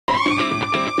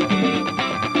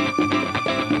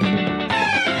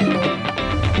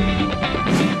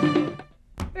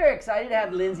Very excited to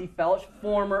have Lindsey Felsch,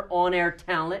 former on-air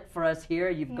talent, for us here.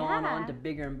 You've gone on to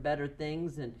bigger and better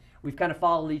things, and we've kind of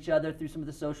followed each other through some of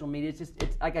the social media. It's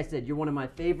like I said, you're one of my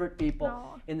favorite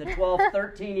people in the 12,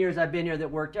 13 years I've been here that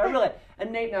worked here.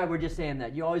 And Nate and I were just saying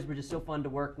that. You always were just so fun to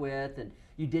work with, and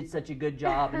you did such a good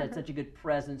job and had such a good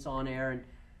presence on air. And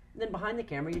then behind the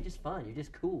camera, you're just fun. You're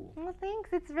just cool. Well,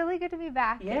 thanks. It's really good to be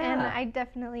back. Yeah. And I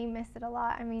definitely miss it a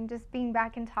lot. I mean, just being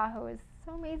back in Tahoe is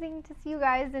so amazing to see you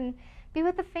guys and be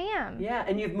with the fam. Yeah,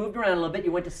 and you've moved around a little bit.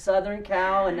 You went to Southern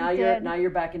Cal, and now you're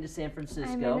back into San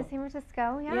Francisco. I'm into San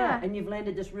Francisco, yeah. Yeah, and you've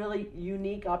landed this really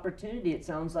unique opportunity, it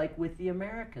sounds like, with the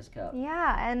Americas Cup.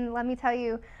 Yeah, and let me tell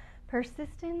you,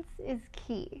 persistence is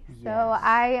key. Yes. So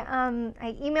I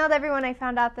emailed everyone. I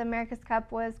found out the Americas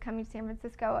Cup was coming to San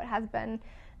Francisco. It has been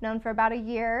known for about a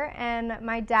year, and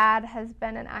my dad has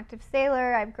been an active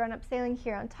sailor. I've grown up sailing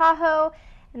here on Tahoe,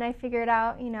 and I figured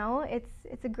out, you know,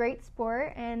 it's a great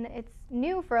sport, and it's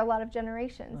new for a lot of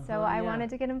generations. So I wanted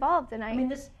to get involved, and I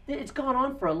mean, it's gone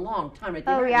on for a long time, right?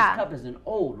 The Americas Cup is an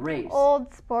old race.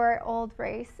 Old sport, old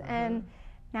race, and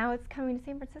now it's coming to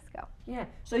San Francisco. Yeah.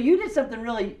 So you did something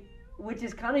really, which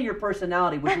is kind of your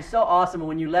personality, which is so awesome. And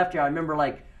when you left here, I remember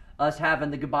like us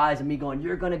having the goodbyes and me going,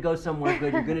 "You're going to go somewhere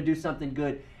good. You're going to do something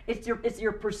good." It's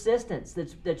your persistence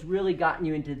that's really gotten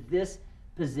you into this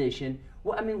position.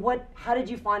 Well, I mean, how did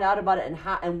you find out about it, and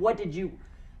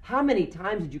how many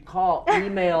times did you call,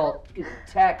 email,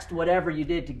 text, whatever you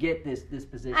did to get this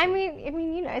position? I mean,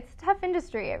 you know, it's a tough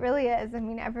industry. It really is. I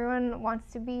mean, everyone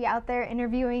wants to be out there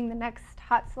interviewing the next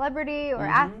hot celebrity or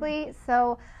athlete.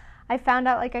 So I found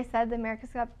out, like I said, the America's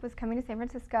Cup was coming to San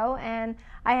Francisco, and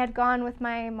I had gone with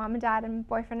my mom and dad and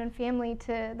boyfriend and family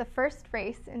to the first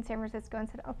race in San Francisco and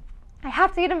said, "Oh, I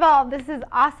have to get involved. This is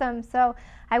awesome." So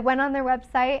I went on their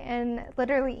website and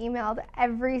literally emailed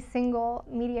every single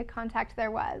media contact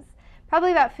there was,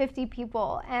 probably about 50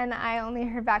 people, and I only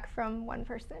heard back from one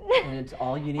person. And it's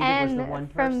all you needed was the one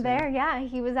person. From there, yeah,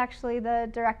 he was actually the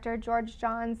director, George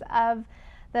Johns, of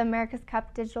the America's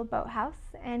Cup Digital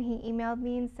Boathouse, and he emailed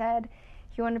me and said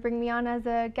he wanted to bring me on as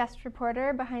a guest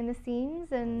reporter behind the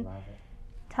scenes and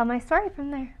tell my story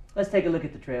from there. Let's take a look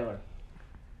at the trailer.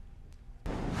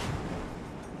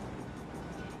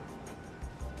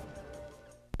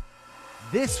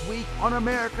 This week on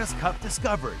America's Cup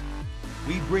Discovered,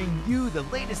 we bring you the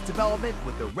latest development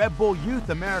with the Red Bull Youth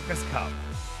America's Cup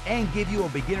and give you a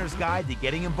beginner's guide to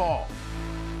getting involved.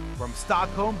 From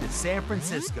Stockholm to San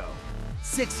Francisco,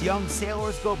 6 young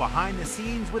sailors go behind the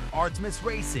scenes with Artemis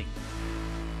Racing.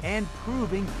 And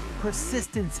proving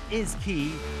persistence is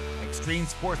key, extreme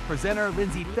sports presenter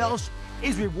Lindsey Felsch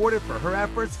is rewarded for her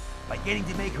efforts by getting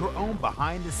to make her own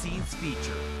behind-the-scenes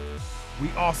feature. We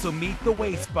also meet the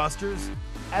Wastebusters,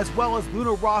 as well as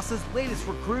Luna Ross's latest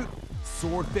recruit,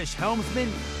 swordfish helmsman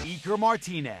Iker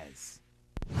Martinez.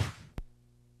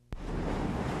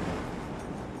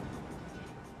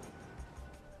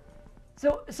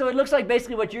 So it looks like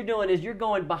basically what you're doing is you're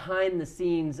going behind the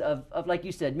scenes of like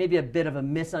you said, maybe a bit of a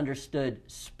misunderstood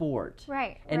sport.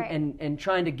 Right. And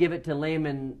trying to give it to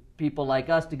layman people like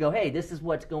us to go, hey, this is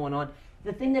what's going on.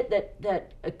 The thing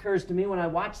that occurs to me when I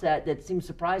watch that seems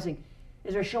surprising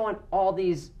is they're showing all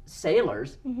these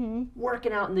sailors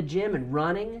working out in the gym and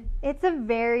running. It's a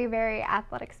very, very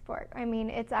athletic sport. I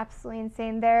mean, it's absolutely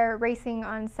insane. They're racing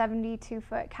on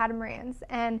 72-foot catamarans,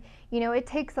 and you know, it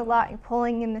takes a lot. You're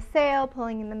pulling in the sail,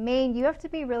 pulling in the main. You have to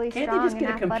be really strong and athletic. Can't they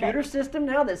just get a computer system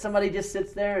now that somebody just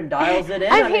sits there and dials it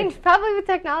in? I mean, probably with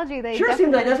technology, they sure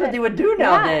seems like that's what they would do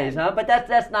nowadays, huh? But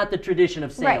that's not the tradition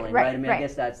of sailing, right? I mean, I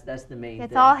guess that's the main thing.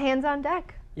 It's all hands on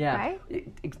deck. Yeah.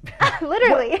 Right?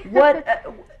 Literally.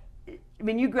 I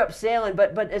mean, you grew up sailing,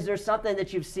 but is there something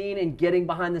that you've seen in getting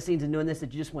behind the scenes and doing this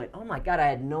that you just went, oh my God, I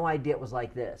had no idea it was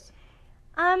like this?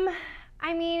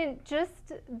 I mean,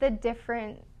 just the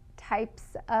different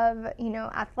types of, you know,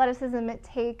 athleticism it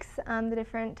takes, the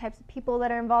different types of people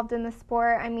that are involved in the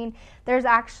sport. I mean, there's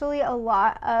actually a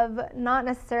lot of, not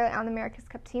necessarily on the America's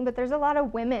Cup team, but there's a lot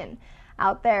of women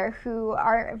out there who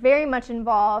are very much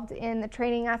involved in the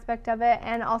training aspect of it,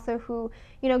 and also who,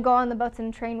 you know, go on the boats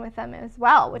and train with them as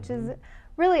well, which is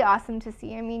really awesome to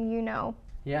see. I mean, you know,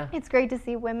 it's great to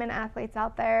see women athletes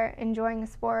out there enjoying the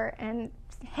sport and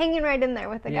hanging right in there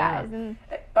with the guys. And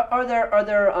are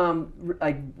there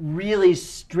like really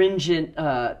stringent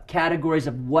categories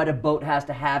of what a boat has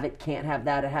to have? It can't have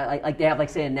that. Like they have, like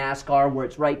say in NASCAR, where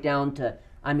it's right down to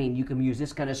I mean, you can use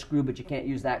this kind of screw, but you can't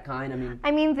use that kind?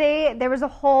 There was a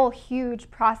whole huge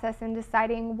process in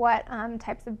deciding what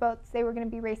types of boats they were going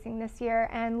to be racing this year,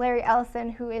 and Larry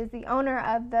Ellison, who is the owner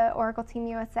of the Oracle Team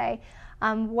USA,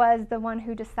 was the one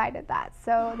who decided that.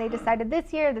 So they decided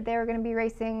this year that they were going to be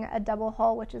racing a double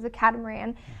hull, which is a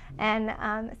catamaran,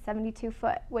 and 72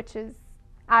 foot, which is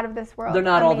out of this world. They're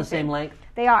not amazing. all the same length?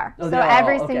 They are. Oh, so they are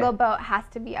every all, okay. single boat has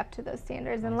to be up to those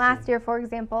standards. And last year, for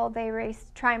example, they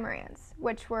raced trimarans,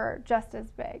 which were just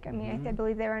as big. I mean, I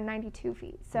believe they were 92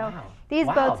 feet. So these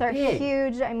boats are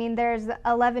huge. I mean, there's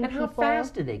 11 people. And how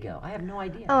fast do they go? I have no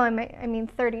idea. Oh, I mean,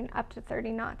 30 up to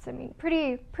 30 knots. I mean,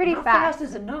 pretty how fast. How fast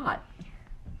is a knot?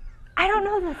 I don't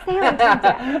know the sailing terms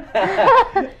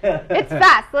yet. It's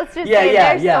fast. Let's just say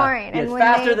they're soaring. Yeah, it's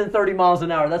faster than 30 miles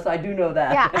an hour. I do know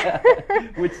that. Yeah.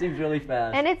 Which seems really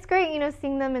fast. And it's great,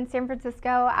 seeing them in San Francisco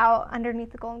out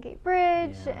underneath the Golden Gate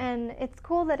Bridge. Yeah. And it's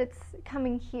cool that it's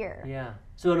coming here. Yeah.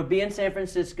 So it'll be in San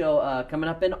Francisco coming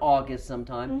up in August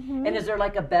sometime. Mm-hmm. And is there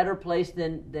like a better place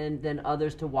than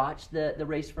others to watch the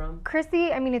race from?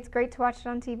 Chrissy, I mean, it's great to watch it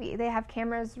on TV. They have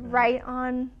cameras right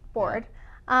on board. Yeah.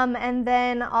 And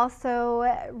then also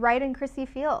right in Chrissy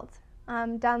Field,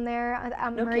 down there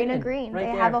at Marina Green. They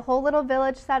have a whole little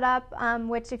village set up,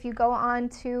 which if you go on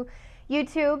to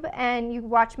YouTube and you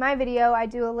watch my video, I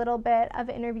do a little bit of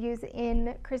interviews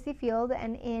in Chrissy Field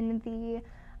and in the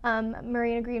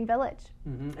Marina Green Village.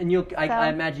 Mm-hmm. And I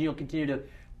imagine you'll continue to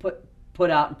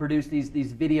put out and produce these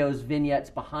videos, vignettes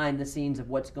behind the scenes of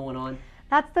what's going on.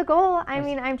 That's the goal. I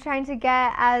mean, I'm trying to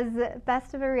get as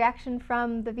best of a reaction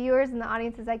from the viewers and the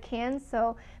audience as I can,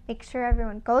 so make sure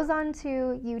everyone goes on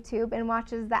to YouTube and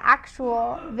watches the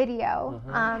actual video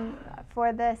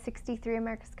for the 63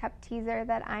 America's Cup teaser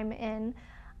that I'm in.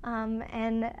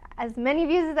 And as many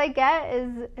views as I get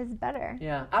is better.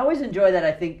 Yeah, I always enjoy that.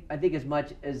 I think as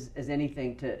much as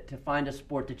anything to find a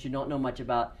sport that you don't know much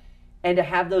about, and to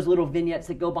have those little vignettes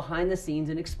that go behind the scenes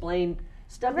and explain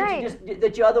stuff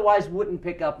that you otherwise wouldn't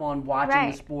pick up on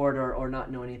watching the sport or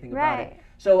not know anything about it.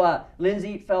 So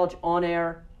Lindsey Felsch on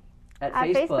air at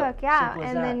Facebook. Yeah,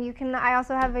 and then I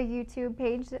also have a YouTube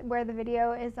page where the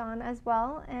video is on as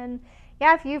well. And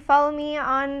yeah, if you follow me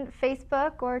on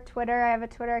Facebook or Twitter, I have a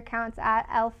Twitter account, it's at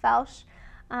 @lfelsch.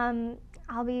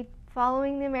 I'll be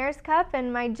following the Americas Cup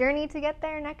and my journey to get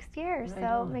there next year.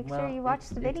 So make sure you watch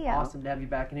the video. It's awesome to have you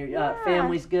back in here.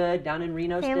 Family's good down in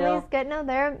Reno still? Family's good. No,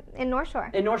 they're in North Shore.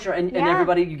 In North Shore. And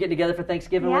everybody, you get together for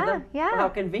Thanksgiving with them? Yeah. How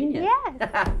convenient.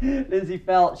 Yes. Lindsey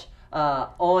Felsch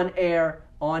on air,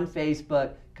 on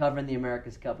Facebook, covering the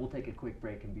Americas Cup. We'll take a quick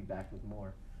break and be back with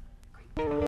more.